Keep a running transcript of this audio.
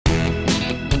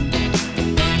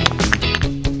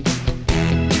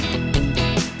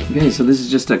Okay, so this is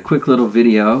just a quick little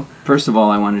video. First of all,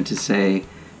 I wanted to say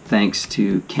thanks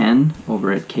to Ken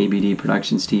over at KBD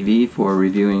Productions TV for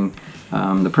reviewing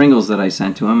the Pringles that I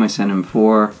sent to him. I sent him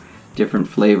 4 different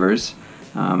flavors: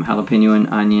 jalapeno and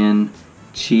onion,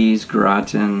 cheese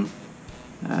gratin,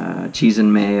 cheese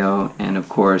and mayo, and of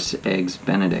course eggs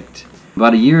Benedict.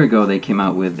 About a year ago they came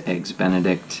out with eggs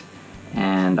Benedict,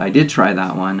 and I did try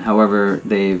that one. However,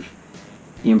 they've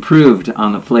improved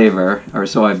on the flavor, or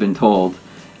so I've been told.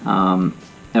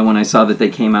 And when I saw that they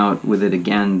came out with it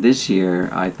again this year,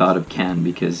 I thought of Ken,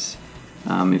 because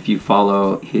if you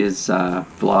follow his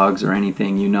vlogs or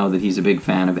anything, you know that he's a big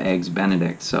fan of eggs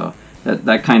Benedict. So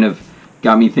that kind of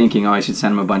got me thinking, oh, I should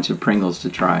send him a bunch of Pringles to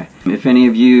try. If any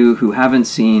of you who haven't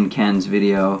seen Ken's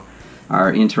video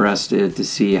are interested to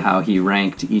see how he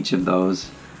ranked each of those,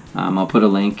 I'll put a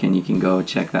link and you can go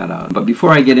check that out. But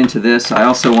before I get into this, I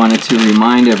also wanted to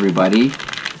remind everybody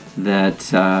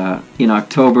that in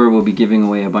October we'll be giving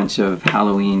away a bunch of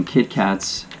Halloween Kit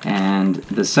Kats, and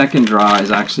the second draw is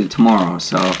actually tomorrow.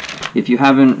 So if you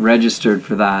haven't registered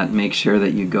for that, make sure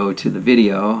that you go to the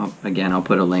video. Again, I'll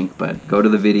put a link, but go to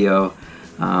the video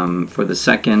for the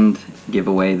second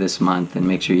giveaway this month and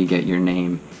make sure you get your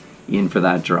name in for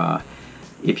that draw.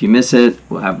 If you miss it,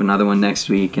 we'll have another one next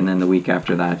week, and then the week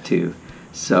after that too.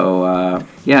 So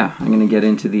yeah, I'm gonna get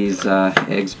into these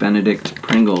eggs Benedict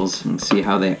Pringles and see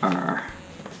how they are.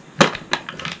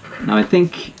 Now I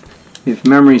think, if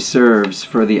memory serves,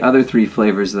 for the other 3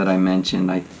 flavors that I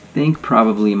mentioned, I think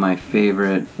probably my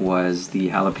favorite was the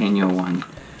jalapeno one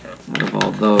out of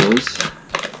all those.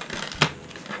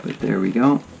 But there we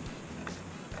go.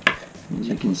 As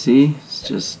you can see, it's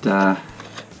just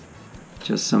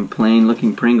some plain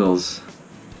looking Pringles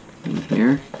in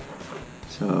here.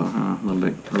 So a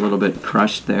little bit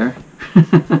crushed there.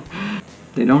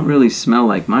 They don't really smell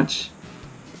like much.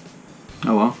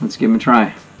 Oh well, let's give them a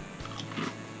try.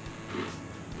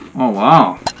 Oh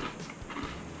wow.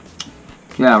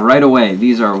 Yeah, right away,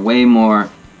 these are way more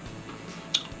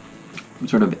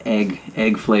sort of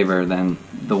egg flavor than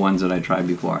the ones that I tried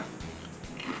before.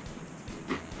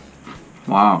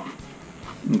 Wow,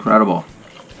 incredible.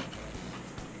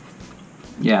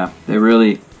 Yeah, they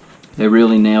really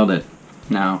nailed it.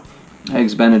 Now,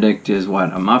 eggs Benedict is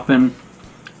what, a muffin,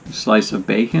 a slice of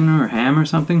bacon or ham or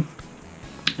something,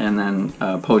 and then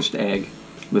a poached egg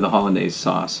with a hollandaise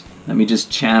sauce. Let me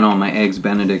just channel my eggs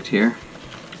Benedict here.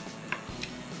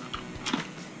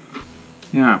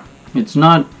 Yeah, it's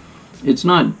not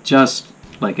just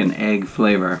like an egg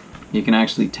flavor. You can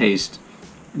actually taste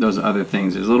those other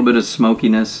things. There's a little bit of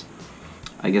smokiness.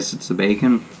 I guess it's the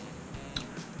bacon.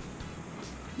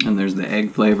 And there's the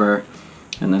egg flavor.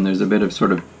 And then there's a bit of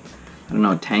sort of, I don't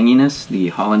know, tanginess, the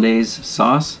hollandaise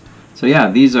sauce. So yeah,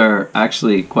 these are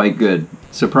actually quite good.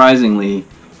 Surprisingly,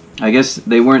 I guess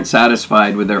they weren't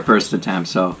satisfied with their first attempt,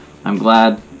 so I'm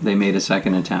glad they made a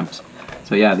second attempt.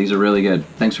 So yeah, these are really good.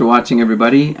 Thanks for watching,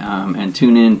 everybody, and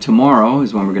tune in tomorrow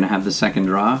is when we're going to have the second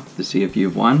draw to see if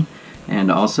you've won. And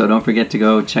also don't forget to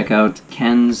go check out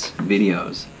Ken's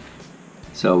videos.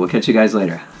 So we'll catch you guys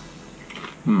later.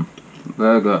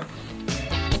 Very good.